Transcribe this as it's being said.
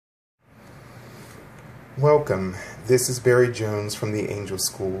Welcome. This is Barry Jones from the Angel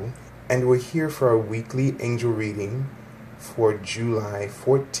School, and we're here for our weekly angel reading for July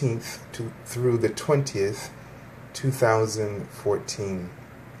 14th through the 20th, 2014.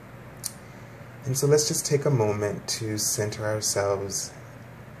 And so let's just take a moment to center ourselves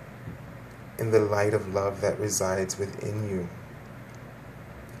in the light of love that resides within you.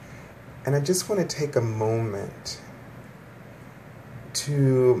 And I just want to take a moment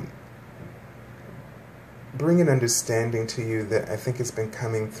to bring an understanding to you that I think has been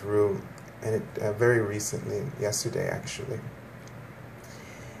coming through, and very recently, yesterday actually.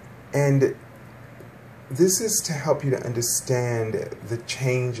 And this is to help you to understand the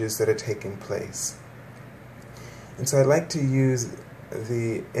changes that are taking place. And so I'd like to use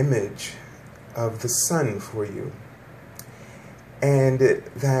the image of the sun for you, and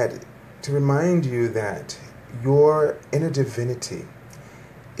that to remind you that your inner divinity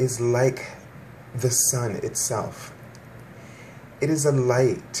is like the sun itself. It is a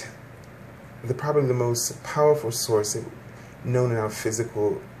light, probably the most powerful source known in our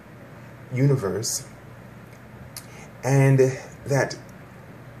physical universe, and that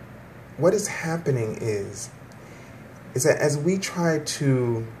what is happening is that as we try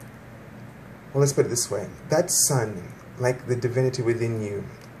to, well, let's put it this way, that sun, like the divinity within you,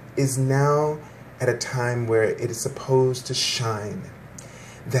 is now at a time where it is supposed to shine,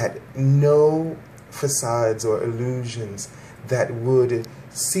 that no facades or illusions that would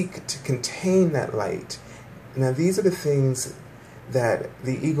seek to contain that light. Now, these are the things that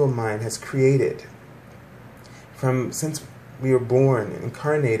the ego mind has created. Since we were born,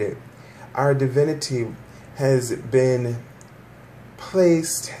 incarnated, our divinity has been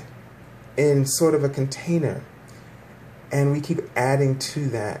placed in sort of a container, and we keep adding to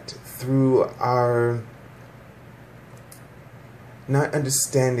that through our not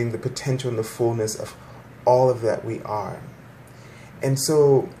understanding the potential and the fullness of all of that we are. And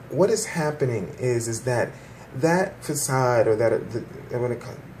so what is happening is that facade, or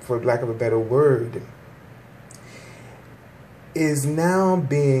for lack of a better word, is now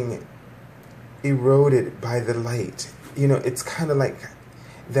being eroded by the light. You know, it's kind of like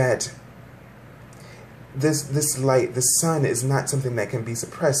that this light, the sun, is not something that can be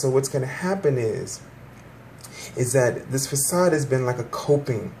suppressed. So what's going to happen is that this facade has been like a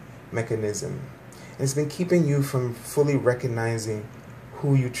coping mechanism. And it's been keeping you from fully recognizing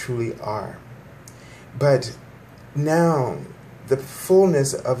who you truly are. But now the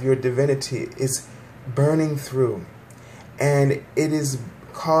fullness of your divinity is burning through, and it is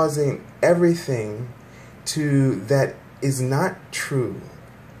causing everything that is not true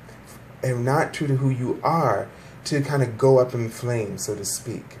and not true to who you are to kind of go up in flames, so to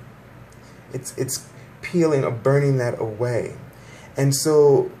speak. It's peeling or burning that away. And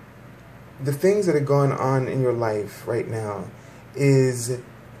so the things that are going on in your life right now this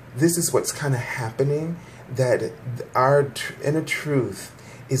is what's kind of happening, that our inner truth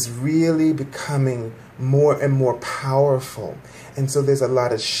is really becoming more and more powerful. And so there's a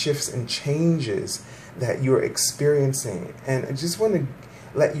lot of shifts and changes that you're experiencing. And I just want to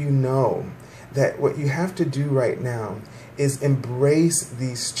let you know that what you have to do right now is embrace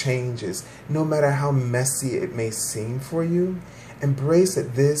these changes, no matter how messy it may seem for you. Embrace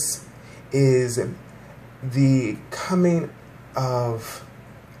that this is the coming of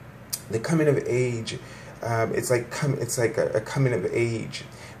age. It's like a coming of age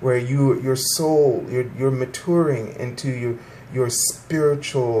where your soul, you're maturing into your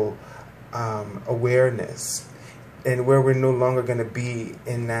spiritual awareness, and where we're no longer going to be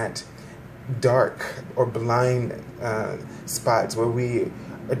in that dark or blind spots where we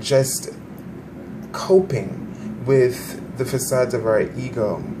are just coping with the facades of our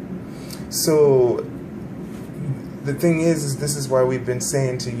ego. So the thing is this is why we've been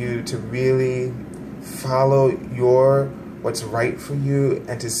saying to you to really follow what's right for you,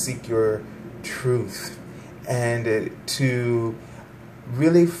 and to seek your truth, and to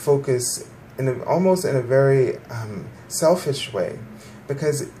really focus almost in a very selfish way,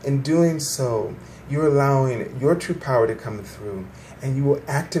 because in doing so, you're allowing your true power to come through, and you will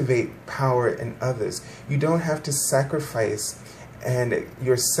activate power in others. You don't have to sacrifice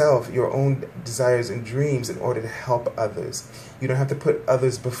yourself, your own desires and dreams, in order to help others. You don't have to put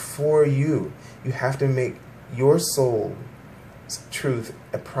others before you. You have to make your soul's truth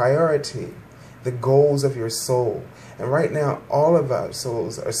a priority, the goals of your soul. And right now, all of our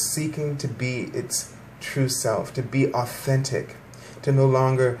souls are seeking to be its true self, to be authentic, to no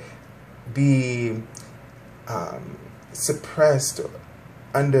longer be suppressed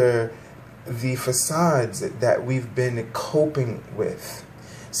under the facades that we've been coping with.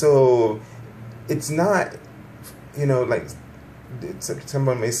 So it's not, like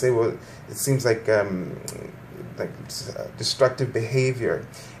someone may say, well, it seems like destructive behavior.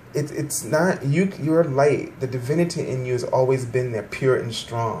 It's not. Your light, the divinity in you has always been there, pure and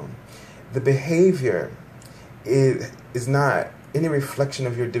strong. The behavior is not any reflection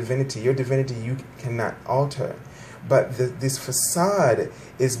of your divinity. Your divinity you cannot alter. But this facade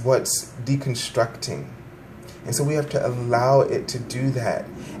is what's deconstructing. And so we have to allow it to do that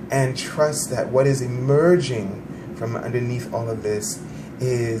and trust that what is emerging from underneath all of this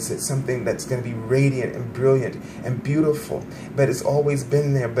is something that's going to be radiant and brilliant and beautiful. But it's always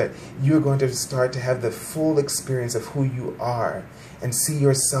been there. But you're going to start to have the full experience of who you are and see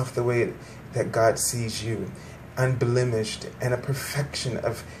yourself the way that God sees you, unblemished, and a perfection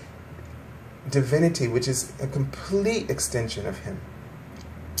of divinity, which is a complete extension of Him.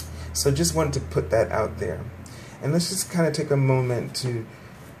 So just wanted to put that out there. And let's just kind of take a moment to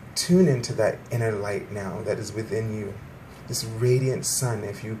tune into that inner light now that is within you. This radiant sun,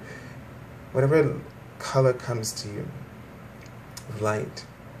 whatever color comes to you, of light.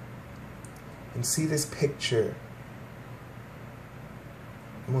 And see this picture,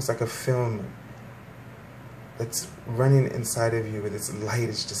 almost like a film that's running inside of you, where this light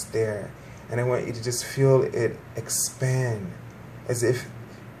is just there. And I want you to just feel it expand, as if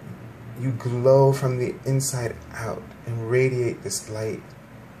you glow from the inside out and radiate this light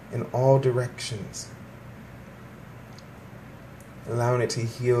in all directions, allowing it to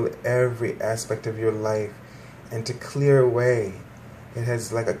heal every aspect of your life and to clear away. It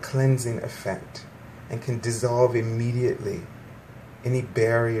has like a cleansing effect and can dissolve immediately any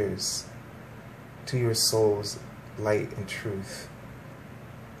barriers to your soul's light and truth.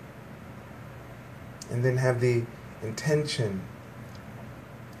 And then have the intention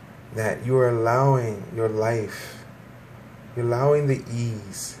that you are allowing your life, you're allowing the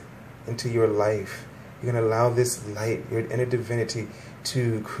ease into your life. You're going to allow this light, your inner divinity,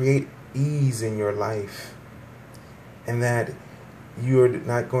 to create ease in your life. And that you're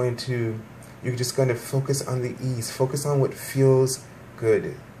not going to, you're just going to focus on the ease. Focus on what feels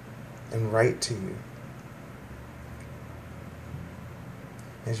good and right to you.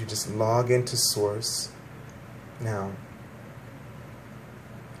 As you just log into Source now,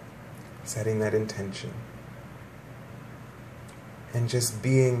 setting that intention, and just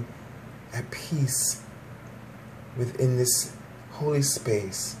being at peace within this holy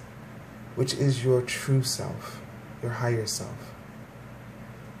space, which is your true self, your higher self.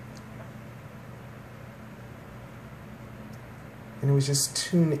 And we just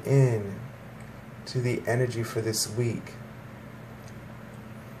tune in to the energy for this week.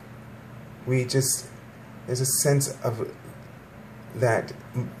 There's a sense of that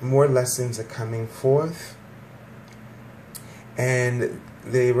more lessons are coming forth. And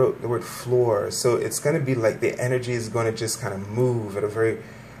they wrote the word floor. So it's going to be like the energy is going to just kind of move at a very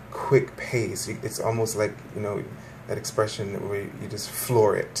quick pace. It's almost like, that expression where you just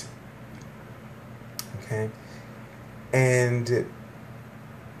floor it. Okay? And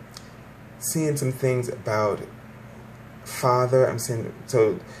seeing some things about father. I'm saying,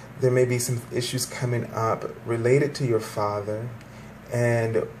 so there may be some issues coming up related to your father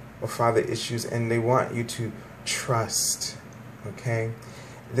or father issues, and they want you to trust. Okay?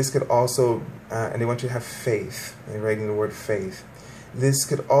 This could also, and they want you to have faith. They're writing the word faith. This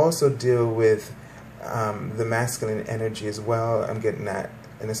could also deal with the masculine energy as well. I'm getting that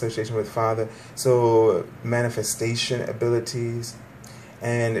in association with father. So manifestation abilities,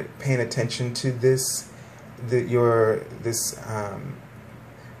 and paying attention to this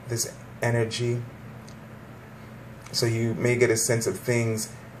energy. So you may get a sense of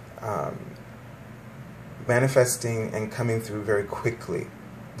things manifesting and coming through very quickly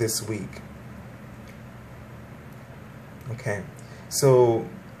this week. Okay, so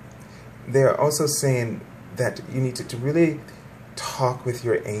they're also saying that you need to really talk with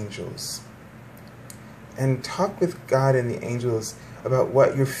your angels and talk with God and the angels about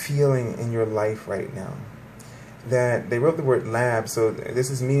what you're feeling in your life right now. That they wrote the word lab, so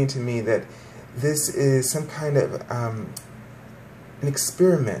this is meaning to me that this is some kind of an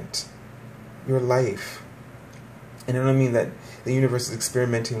experiment, your life. And I don't mean that the universe is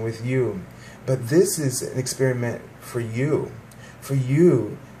experimenting with you, but this is an experiment for you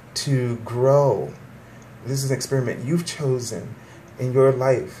to grow. This is an experiment you've chosen in your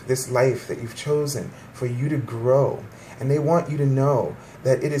life, this life that you've chosen for you to grow. And they want you to know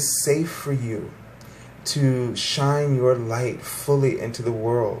that it is safe for you to shine your light fully into the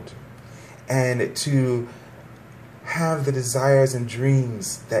world and to have the desires and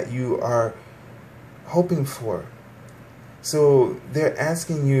dreams that you are hoping for. So they're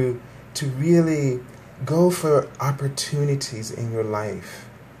asking you to really go for opportunities in your life,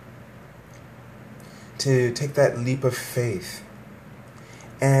 to take that leap of faith.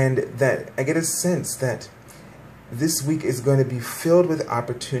 And that I get a sense that this week is going to be filled with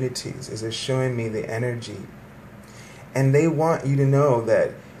opportunities, as they're showing me the energy. And they want you to know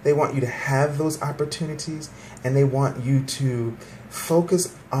that they want you to have those opportunities, and they want you to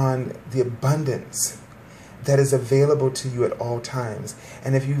focus on the abundance that is available to you at all times.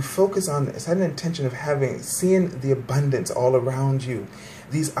 And if you focus on, set an intention of seeing the abundance all around you,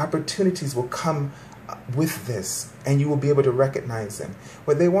 these opportunities will come with this, and you will be able to recognize them.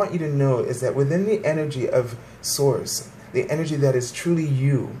 What they want you to know is that within the energy of Source, the energy that is truly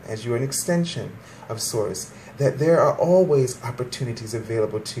you, as you're an extension of Source, that there are always opportunities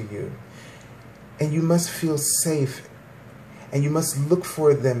available to you. And you must feel safe, and you must look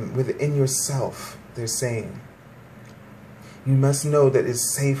for them within yourself, they're saying. You must know that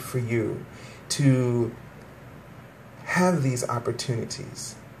it's safe for you to have these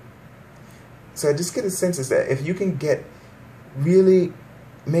opportunities. So I just get a sense is that if you can really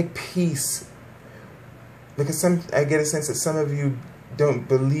make peace, because I get a sense that some of you don't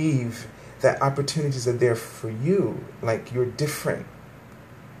believe that opportunities are there for you, like you're different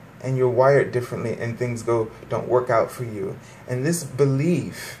and you're wired differently and things don't work out for you. And this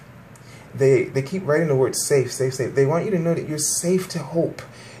belief, they keep writing the word safe, safe, safe. They want you to know that you're safe to hope.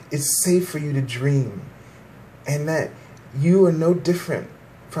 It's safe for you to dream, and that you are no different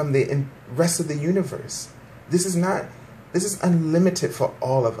from the rest of the universe. This is unlimited for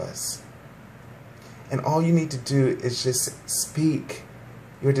all of us. And all you need to do is just speak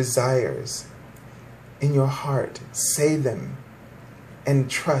your desires in your heart, say them,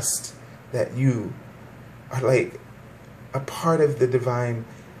 and trust that you are like a part of the divine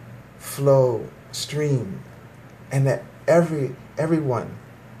flow stream, and that everyone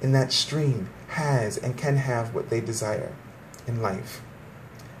in that stream has and can have what they desire in life.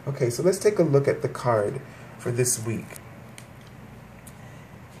 Okay, so let's take a look at the card for this week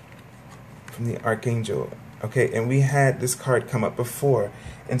from the Archangel. Okay, and we had this card come up before,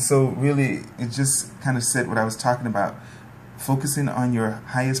 and so really it just kind of said what I was talking about, focusing on your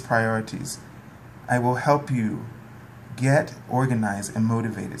highest priorities. I will help you get organized and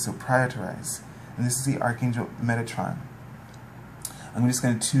motivated, so prioritize. And this is the Archangel Metatron. I'm just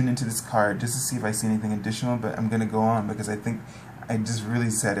going to tune into this card just to see if I see anything additional, but I'm going to go on because I think I just really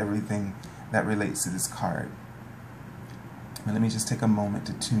said everything that relates to this card. And let me just take a moment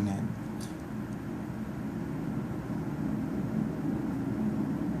to tune in.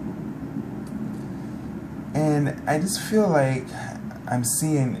 And I just feel like I'm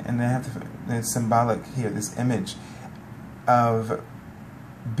seeing, and I have the symbolic here, this image of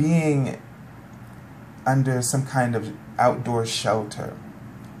being under some kind of outdoor shelter.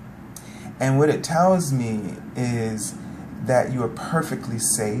 And what it tells me is that you are perfectly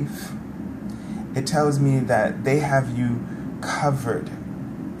safe. It tells me that they have you covered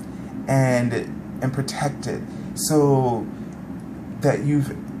and protected, so that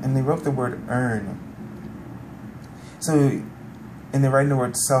and they wrote the word earn. So, and they're writing the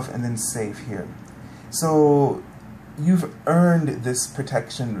word self and then safe here. So you've earned this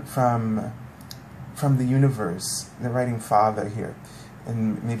protection from the universe. They're writing Father here,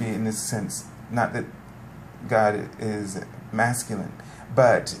 and maybe in this sense, not that God is masculine,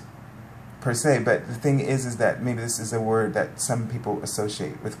 but per se, but the thing is that maybe this is a word that some people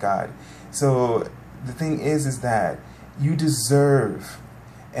associate with God. So the thing is that you deserve,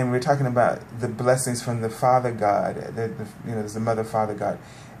 and we're talking about the blessings from the Father God, there's the Mother, Father God,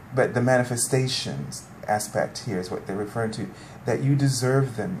 but the manifestations aspect here is what they're referring to, that you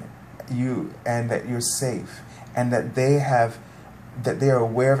deserve them, and that you're safe, and that they are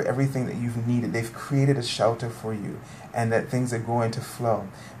aware of everything that you've needed. They've created a shelter for you, and that things are going to flow.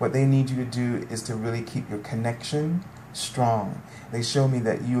 What they need you to do is to really keep your connection strong. They show me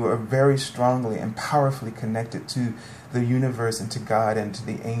that you are very strongly and powerfully connected to the universe and to God and to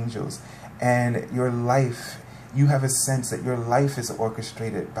the angels. And your life, you have a sense that your life is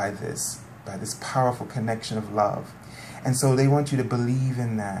orchestrated by this powerful connection of love. And so they want you to believe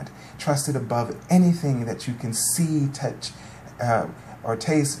in that. Trust it above anything that you can see, touch, or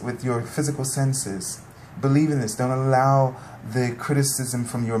taste with your physical senses. Believe in this. Don't allow the criticism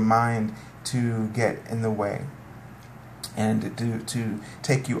from your mind to get in the way and to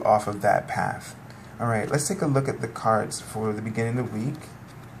take you off of that path. All right, let's take a look at the cards for the beginning of the week.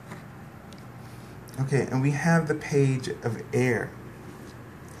 Okay, and we have the Page of Air.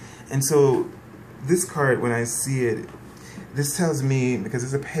 And so this card, when I see it, this tells me, because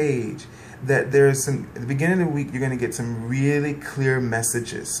it's a page, that there's at the beginning of the week, you're going to get some really clear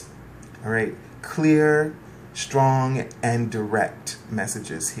messages. All right, clear, strong, and direct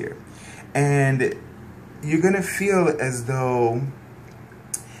messages here. And you're going to feel as though,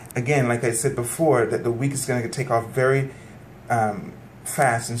 again, like I said before, that the week is going to take off very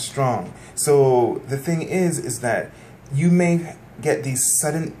fast and strong. So the thing is that you may get these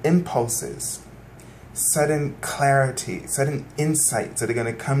sudden impulses, sudden clarity, sudden insights that are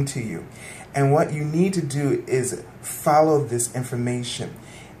going to come to you. And what you need to do is follow this information.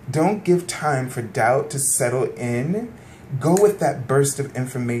 Don't give time for doubt to settle in. Go with that burst of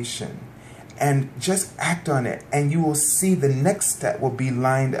information and just act on it, and you will see the next step will be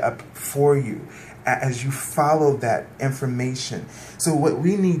lined up for you as you follow that information. So what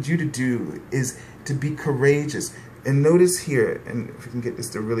we need you to do is to be courageous. And notice here, and if we can get this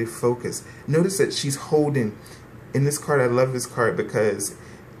to really focus, notice that she's holding, in this card, I love this card because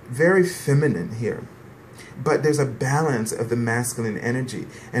very feminine here. But there's a balance of the masculine energy.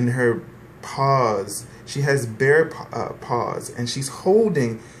 And her paws, she has bare paws, and she's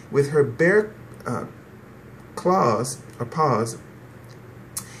holding with her bare claws or paws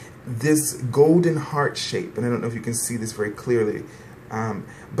this golden heart shape. And I don't know if you can see this very clearly,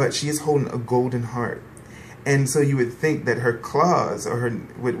 but she is holding a golden heart. And so you would think that her claws or her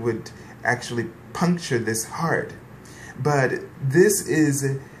would actually puncture this heart. But this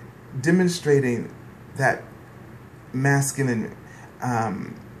is demonstrating that masculine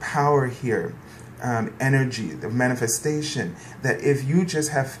power here, energy, the manifestation, that if you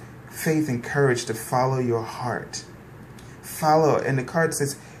just have faith and courage to follow your heart, follow, and the card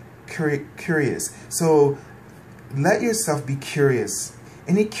says curious. So let yourself be curious.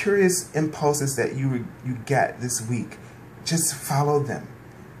 Any curious impulses that you get this week, just follow them.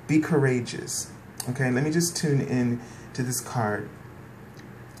 Be courageous. Okay, let me just tune in to this card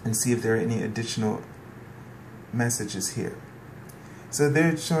and see if there are any additional messages here. So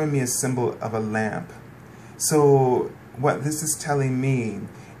they're showing me a symbol of a lamp. So what this is telling me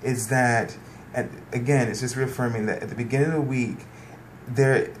is that, again, it's just reaffirming that at the beginning of the week,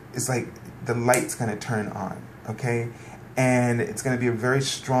 there is like the light's going to turn on, okay? And it's going to be a very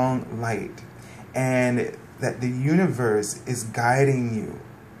strong light. And that the universe is guiding you,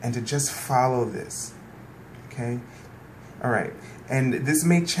 and to just follow this, okay? All right. And this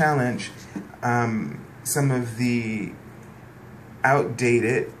may challenge some of the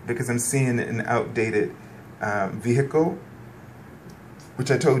outdated, because I'm seeing an outdated vehicle, which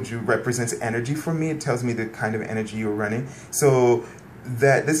I told you represents energy for me. It tells me the kind of energy you're running. So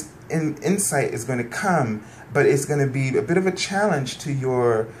that this insight is going to come, but it's going to be a bit of a challenge to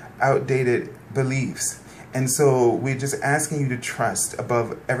your outdated beliefs. And so we're just asking you to trust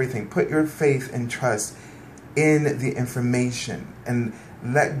above everything. Put your faith and trust in the information, and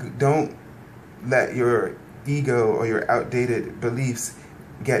don't let your ego or your outdated beliefs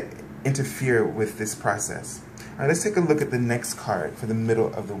interfere with this process. All right, let's take a look at the next card for the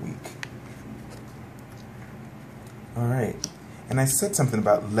middle of the week. All right, and I said something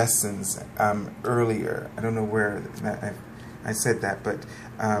about lessons earlier. I don't know where I said that, but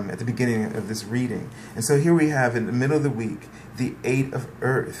at the beginning of this reading. And so here we have, in the middle of the week, the Eight of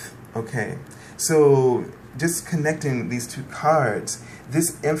Earth. Okay, so just connecting these two cards,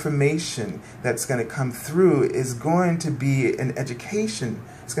 this information that's going to come through is going to be an education.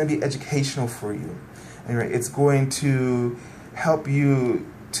 It's going to be educational for you. All right, it's going to help you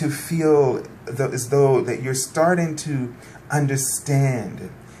to feel as though that you're starting to understand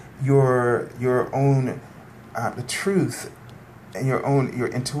your own the truth, and your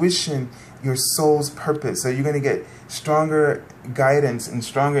intuition, your soul's purpose. So you're going to get stronger guidance and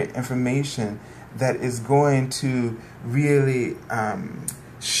stronger information that is going to really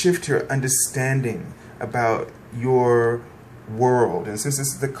shift your understanding about your world. And since this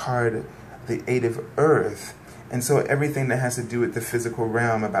is the card, the Eight of Earth, and so everything that has to do with the physical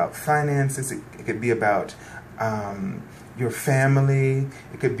realm, about finances, it could be about your family,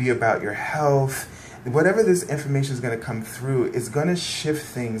 it could be about your health. Whatever this information is going to come through is going to shift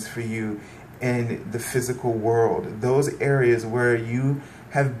things for you in the physical world. Those areas where you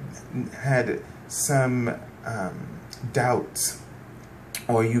have had some doubts,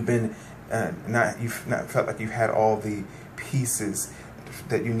 or you've not felt like you've had all the pieces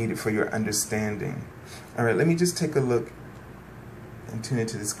that you needed for your understanding. All right, let me just take a look and tune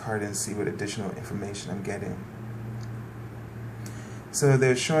into this card and see what additional information I'm getting. So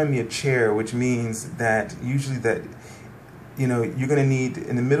they're showing me a chair, which means that usually that, you know, you're going to need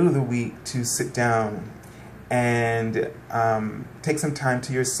in the middle of the week to sit down and take some time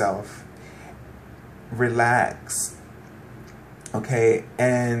to yourself, relax, okay,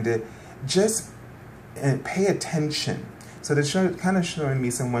 and just pay attention So they're kind of showing me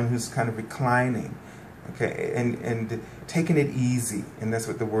someone who's kind of reclining, okay, and taking it easy, and that's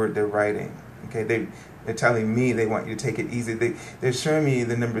what the word they're writing. Okay, they're telling me they want you to take it easy. They're showing me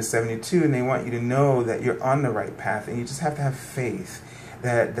the number 72, and they want you to know that you're on the right path, and you just have to have faith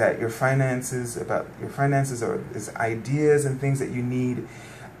that your finances, or is ideas and things that you need,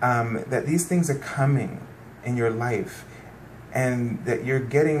 that these things are coming in your life, and that you're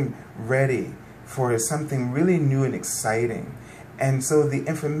getting ready for something really new and exciting. And so the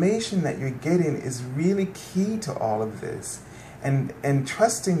information that you're getting is really key to all of this, and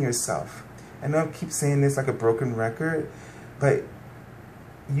trusting yourself. I know I keep saying this like a broken record, but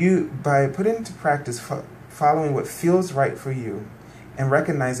by putting into practice following what feels right for you and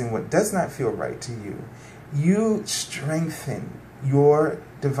recognizing what does not feel right to you, you strengthen your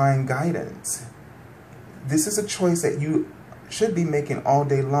divine guidance. This is a choice that you should be making all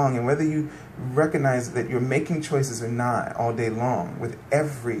day long, and whether you recognize that you're making choices or not all day long with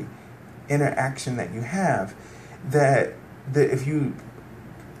every interaction that you have, that if you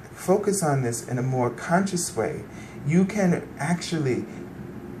focus on this in a more conscious way, you can actually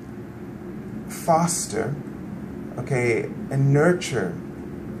foster, okay, and nurture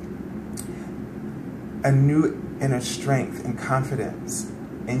a new inner strength and confidence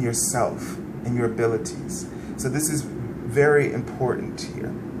in yourself and your abilities. So this is very important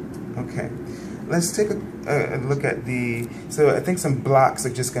here. Okay, let's take a look at so I think some blocks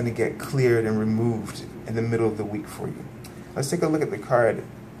are just going to get cleared and removed in the middle of the week for you. Let's take a look at the card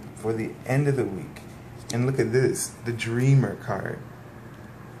for the end of the week, and look at this, the Dreamer card.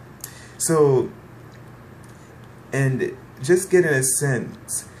 So, and just getting a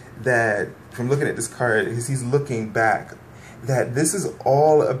sense that from looking at this card, because he's looking back, that this is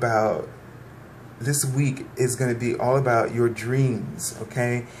all about, this week is going to be all about your dreams,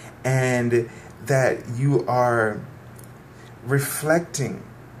 okay? And that you are reflecting,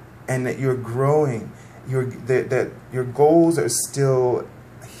 and that you're growing, that your goals are still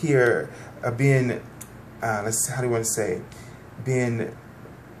here, being, how do you want to say, being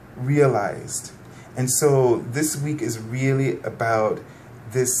realized. And so this week is really about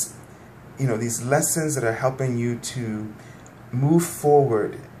this, these lessons that are helping you to move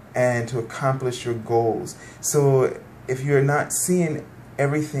forward and to accomplish your goals. So if you're not seeing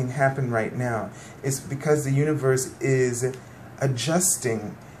everything happen right now, it's because the universe is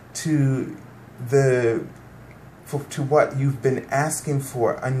adjusting to what you've been asking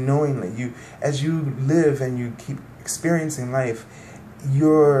for unknowingly. As you live and you keep experiencing life,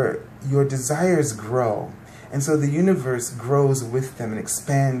 your desires grow, and so the universe grows with them and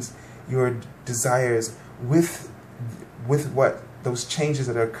expands your desires with what those changes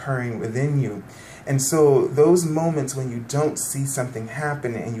that are occurring within you. And so those moments when you don't see something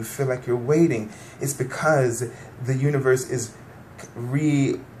happen and you feel like you're waiting, it's because the universe is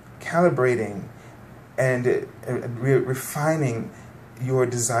recalibrating and refining your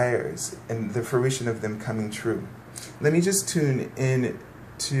desires and the fruition of them coming true. Let me just tune in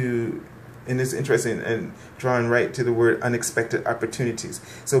to, and it's interesting, and drawing right to the word unexpected opportunities.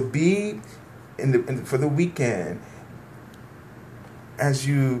 So be for the weekend, as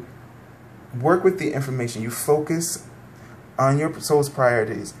you work with the information, you focus on your soul's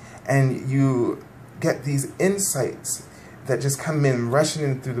priorities, and you get these insights that just come in, rushing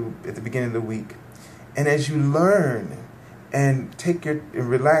in at the beginning of the week. And as you learn and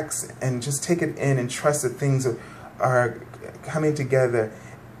relax and just take it in and trust that things are coming together,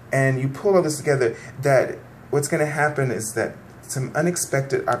 and you pull all this together, that what's going to happen is that some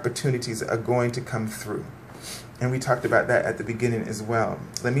unexpected opportunities are going to come through. And we talked about that at the beginning as well.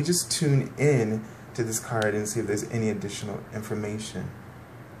 Let me just tune in to this card and see if there's any additional information.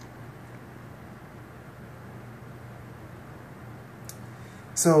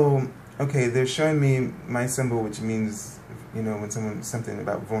 So, okay, they're showing me my symbol, which means, when something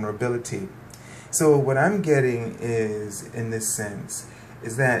about vulnerability. So what I'm getting is, in this sense,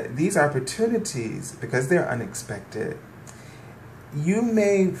 is that these opportunities, because they're unexpected, you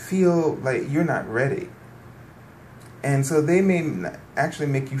may feel like you're not ready. And so they may actually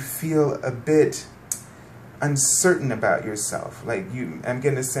make you feel a bit uncertain about yourself. I'm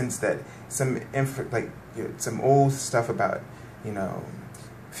getting a sense that some old stuff about,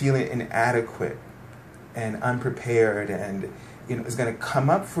 feeling inadequate and unprepared, and is going to come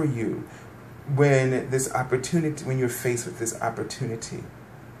up for you when you're faced with this opportunity.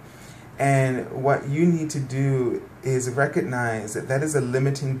 And what you need to do is recognize that is a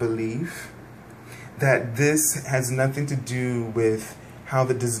limiting belief, that this has nothing to do with how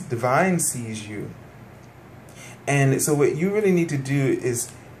the divine sees you. And so what you really need to do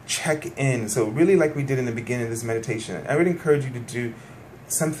is check in. So really, like we did in the beginning of this meditation, I would encourage you to do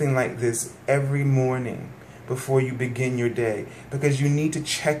something like this every morning before you begin your day, because you need to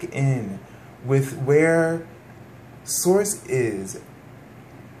check in with where Source is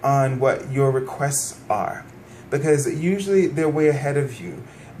on what your requests are, because usually they're way ahead of you,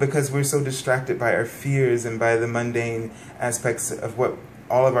 because we're so distracted by our fears and by the mundane aspects of what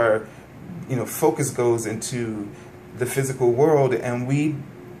all of our focus goes into the physical world, and we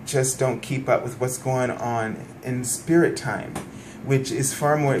just don't keep up with what's going on in spirit time, which is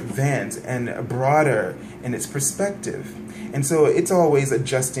far more advanced and broader in its perspective. And so it's always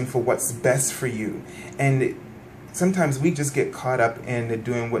adjusting for what's best for you. And sometimes we just get caught up in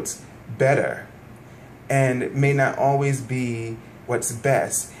doing what's better, and may not always be what's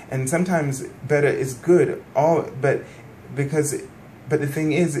best. And sometimes better is good, but the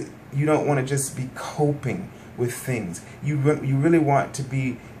thing is, you don't want to just be coping with things. You really want to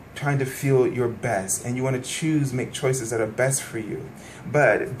be trying to feel your best, and you want to make choices that are best for you.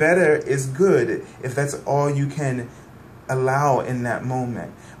 But better is good if that's all you can allow in that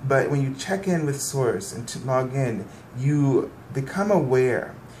moment. But when you check in with Source and to log in, you become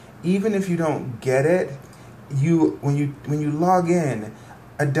aware. Even if you don't get it, when you log in,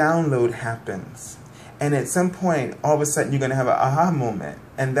 a download happens. And at some point, all of a sudden, you're going to have an aha moment.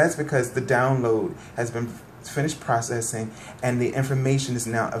 And that's because the download has been finished processing, and the information is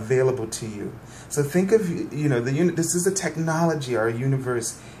now available to you. So think of, this is a technology. Our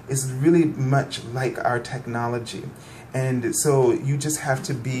universe is really much like our technology. And so you just have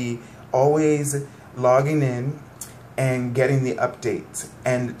to be always logging in and getting the updates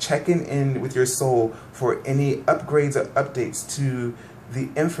and checking in with your soul for any upgrades or updates to the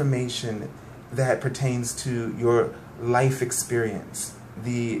information that pertains to your life experience,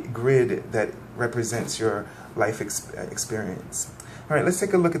 the grid that represents your life experience. All right, let's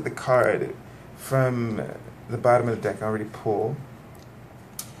take a look at the card from the bottom of the deck I already pulled.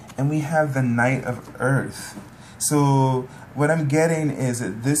 And we have the Knight of Earth. So what I'm getting is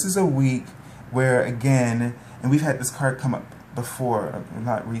that this is a week where, again, and we've had this card come up before,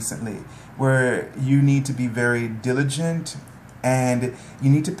 not recently, where you need to be very diligent, and you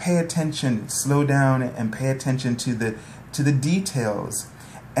need to pay attention, slow down, and pay attention to the details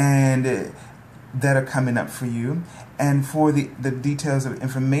and that are coming up for you, and for the details of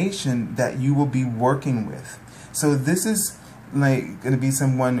information that you will be working with. So this is like going to be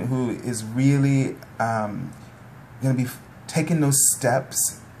someone who is really going to be taking those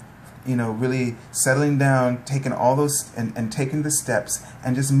steps, really settling down, taking all those and taking the steps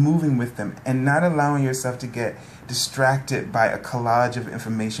and just moving with them, and not allowing yourself to get distracted by a collage of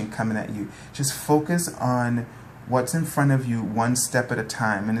information coming at you. Just focus on what's in front of you, one step at a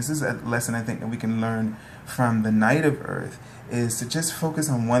time. And this is a lesson I think that we can learn from the Knight of Earth, is to just focus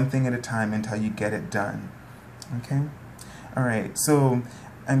on one thing at a time until you get it done. Okay? All right, so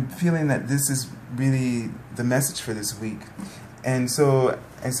I'm feeling that this is really the message for this week. And so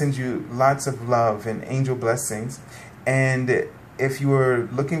I send you lots of love and angel blessings. And if you are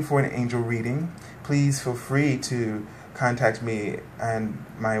looking for an angel reading, please feel free to contact me on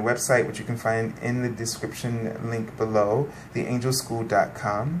my website, which you can find in the description link below,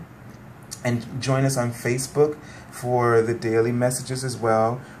 theangelschool.com. And join us on Facebook for the daily messages as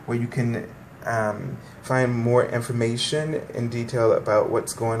well, where you can find more information in detail about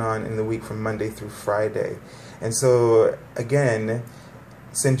what's going on in the week from Monday through Friday. And so, again,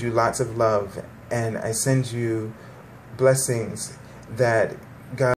 send you lots of love, and I send you blessings that